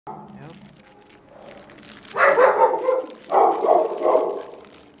Yep.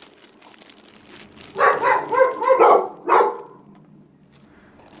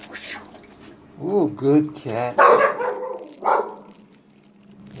 Ooh, good cat.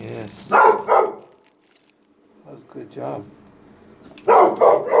 Yes. That was a good job.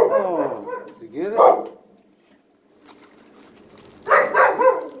 Oh, did you get it? Oh.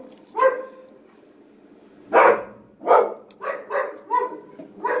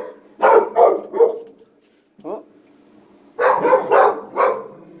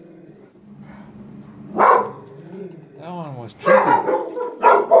 That one was tricky.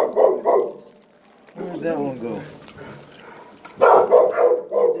 Where did that one go?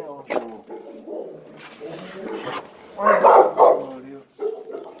 Where'd that one go? Rodeo.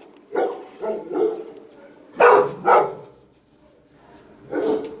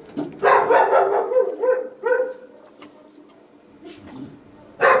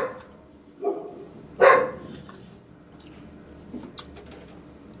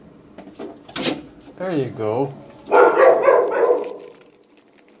 There you go.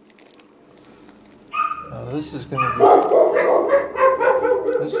 Now this is going to be,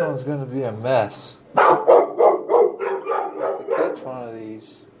 this one's going to be a mess. If I catch one of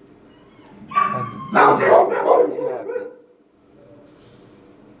these, I'm pretty happy.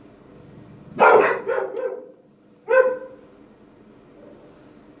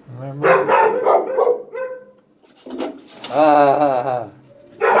 Remember? Ah!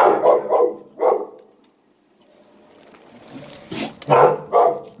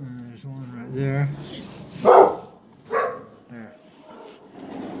 There's one right there. There.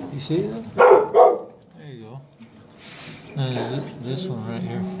 You see that? There you go. And this one right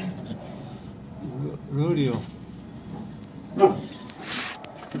here. Rodeo.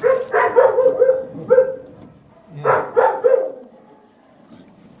 Yeah.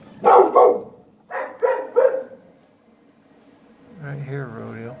 Right here,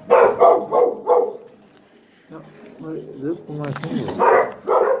 Rodeo. No, look where my finger is.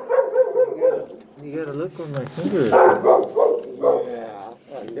 You gotta look where my finger is. Yeah.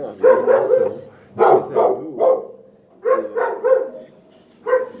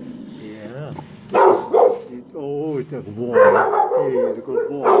 Yeah. Oh, it's a boy. Yeah, he's a good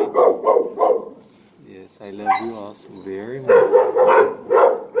boy. Yes, I love you also very much.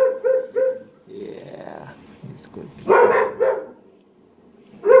 Yeah, he's a good kid.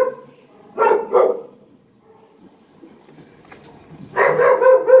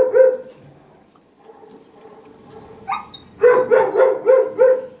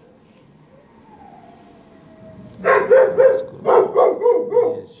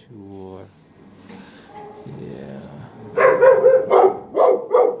 Yes, you are. Yeah.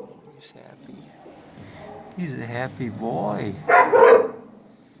 He's happy. He's a happy boy.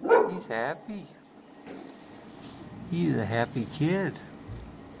 He's happy. He's a happy kid.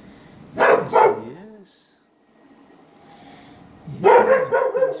 Yes, he is. Yeah,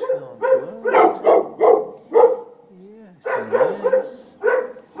 he's feeling good. Yes, he is.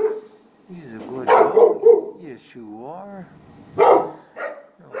 He's a good dog. Yes, you are. You're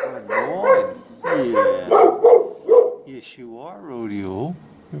a good boy. Yeah. Yes, you are, Rodeo.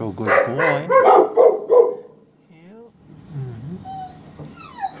 You're a good boy.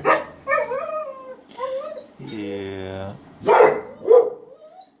 Yeah. Yeah.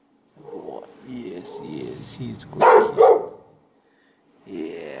 Boy. Yes, he is. He's a good kid.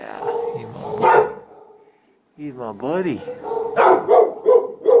 Yeah. He's my buddy. He's my buddy.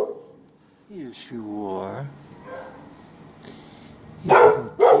 Yes, you are. He's a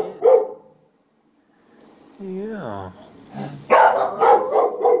good kid. Yeah. He's a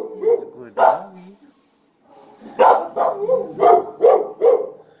good doggie.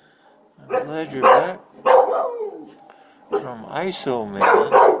 I'm glad you're back from ISO, man.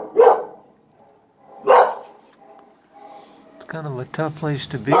 It's kind of a tough place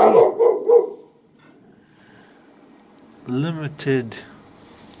to be. Limited.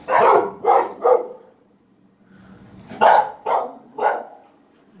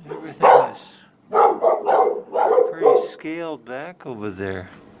 Everything is pretty scaled back over there.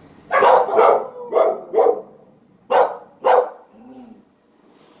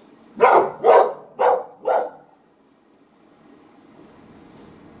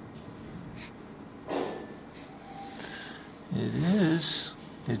 It is.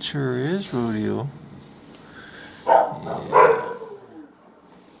 It sure is, Rodeo. Yeah.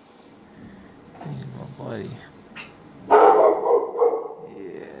 He's my buddy.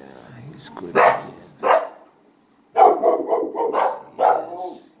 Yeah, he's good again. Yes,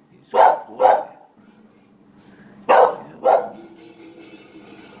 he's a good boy. Yeah.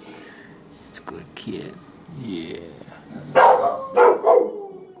 good kid. Yeah. Good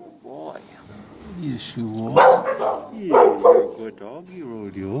boy. Yes, you are. Yeah, you're a good doggy,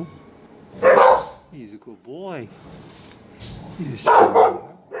 Rodeo. He's a good boy. Yes, you are.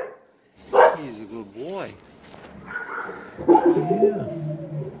 He's a good boy. Yeah.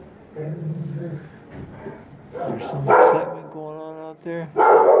 There's some excitement going on out there.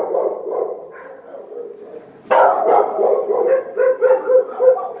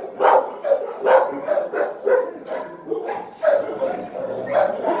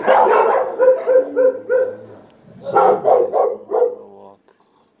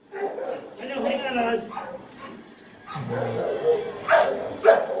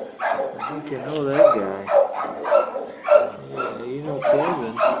 I think I know that guy. Yeah, you know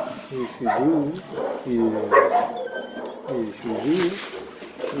Kevin. Yes, you do. Yeah. Yes, you do.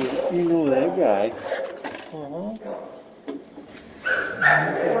 Yeah, you know that guy. Uh-huh.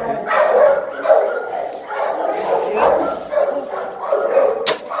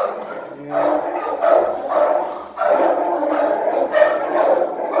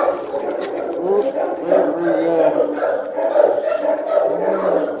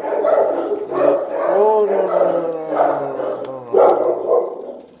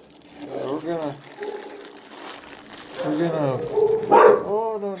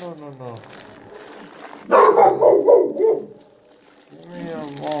 Oh, no. Give me a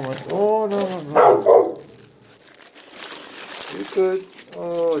moment. Oh, no. You good?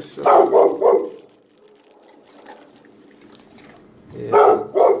 Oh, sure. Yeah.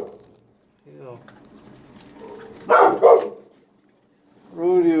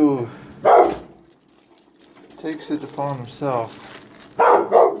 Rodeo takes it upon himself to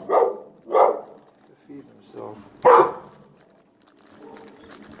feed himself.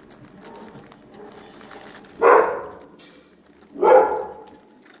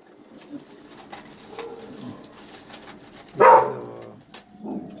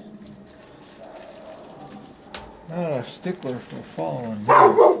 Not a stickler for following me.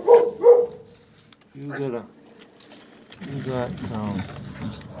 You got, there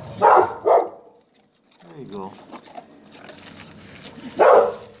you go.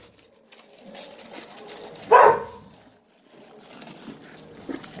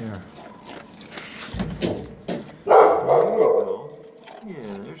 Here. There you go.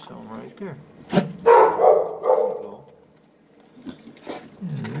 Yeah, there's some right there. There you go.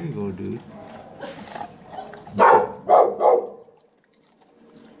 Yeah, there you go, dude.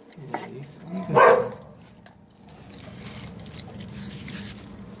 Yeah, you got some.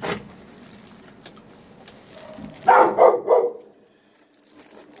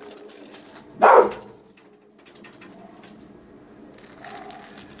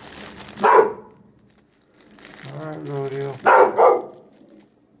 All right, Rodeo.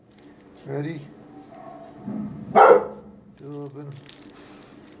 Ready? Do a little bit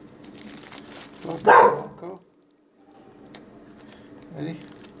of Bronco. Ready?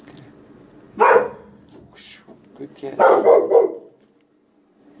 Okay. Good catch. I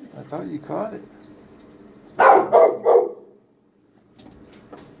thought you caught it. I don't know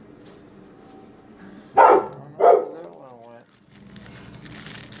where that one went.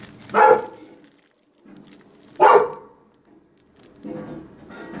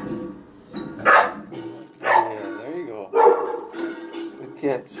 Yeah, there you go. Good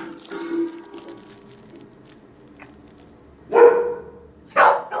catch.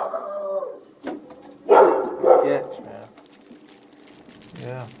 Good catch, man.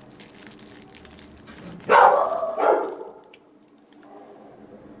 Yeah.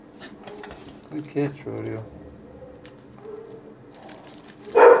 Good catch, Rodeo.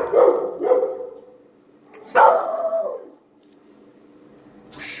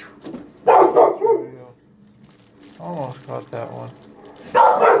 Rodeo. Almost caught that one. I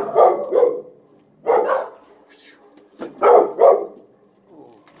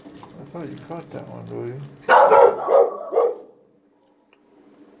thought you caught that one, Rodeo.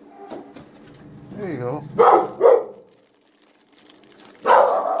 There you go.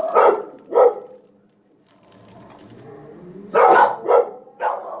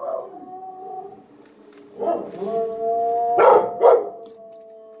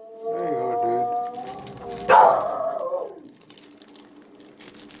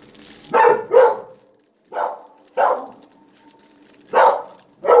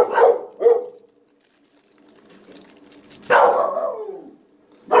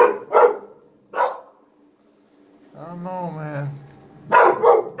 I don't know, man.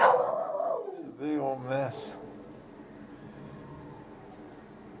 It's a big old mess.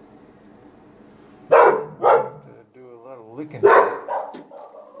 I have to do a lot of licking to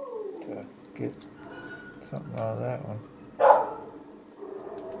get something out of that one.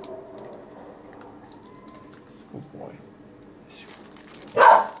 Good boy.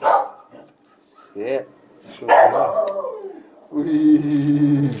 Sit. Good boy.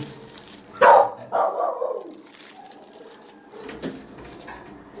 Whee.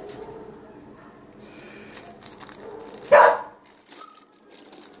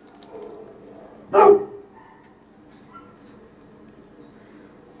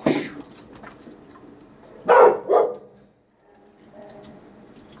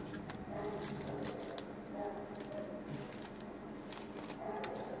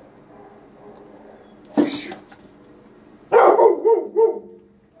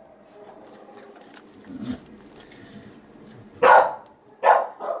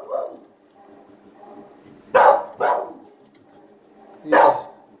 These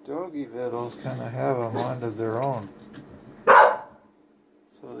doggy viddles kind of have a mind of their own,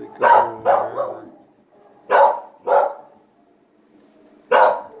 so they go wherever.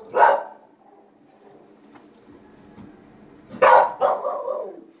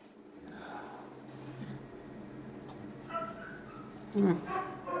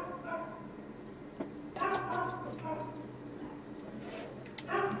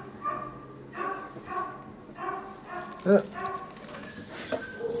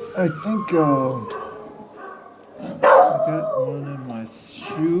 I think I got one in my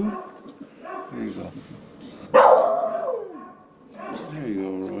shoe. There you go. There you go,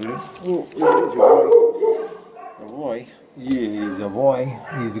 Rodeo. Oh, there's your boy. A boy. Yeah, he's a boy.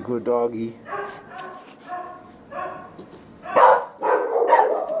 He's a good doggy.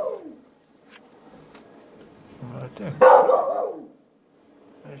 Right there.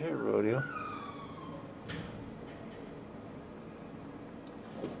 Right here, Rodeo.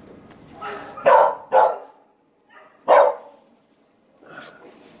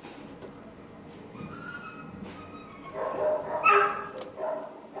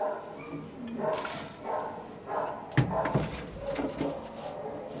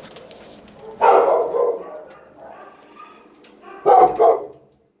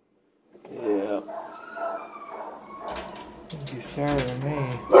 Yeah. I think he's tired of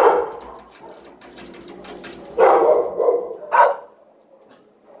me.